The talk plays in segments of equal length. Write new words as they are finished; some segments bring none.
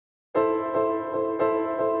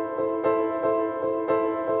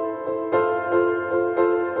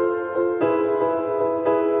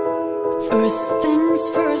First things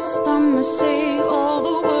first, I'ma say all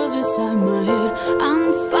the words inside my head.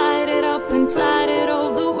 I'm fired up and tired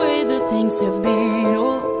of the way that things have been,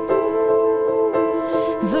 oh,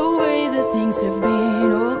 the way that things have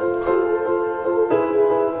been, oh.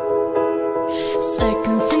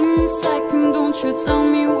 Second thing, second, don't you tell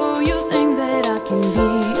me what you think that I can be.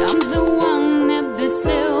 I'm the one at the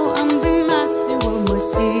sail, I'm the master of my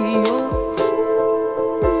sea, oh,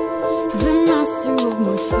 the master of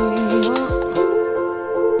my sea, oh.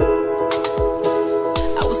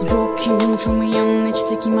 I was broken from a young age,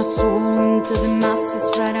 taking my soul into the masses.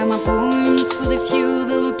 Write out my poems for the few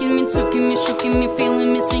that look at me, took me, shooking me,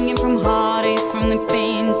 feeling me, singing from heartache, from the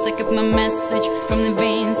pain. Take up my message from the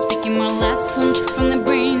veins, speaking my lesson from the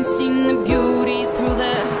brain, seeing the beauty through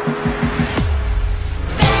the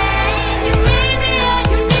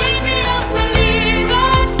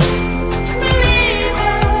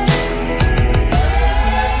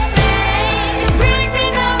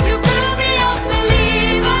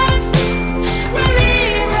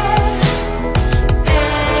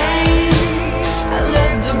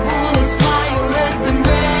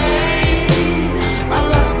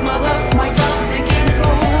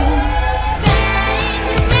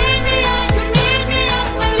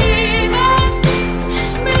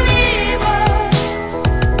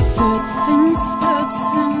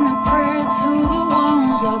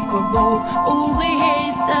up above. All the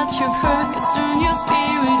hate that you've heard has turned your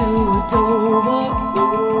spirit to a dove.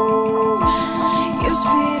 You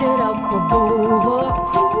speed it up above.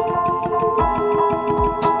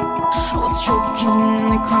 I was choking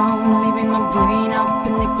in the crown, leaving my brain up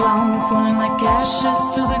in the cloud, falling like ashes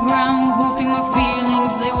to the ground, hoping my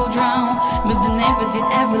feelings they will drown. But they never did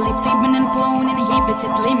ever leave, they've been and flown,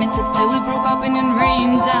 inhibited, limited, till it broke up and then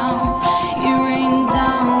rained down. You rained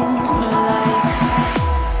down like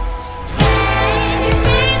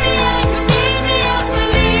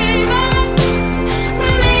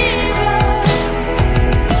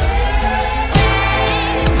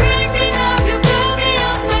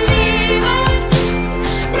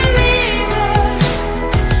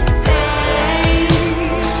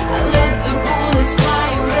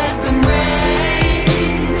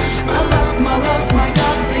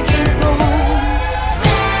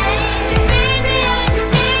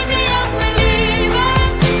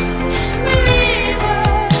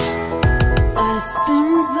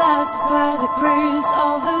by the grace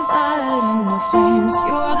of the light and the flames.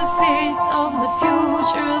 You're the face of the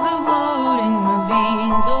future, the blood in my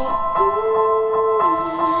veins, oh,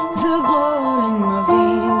 the blood in my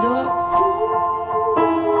veins, oh.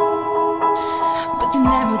 But they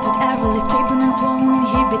never did ever live, they've been and flown,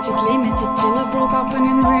 inhibited, limited, till it broke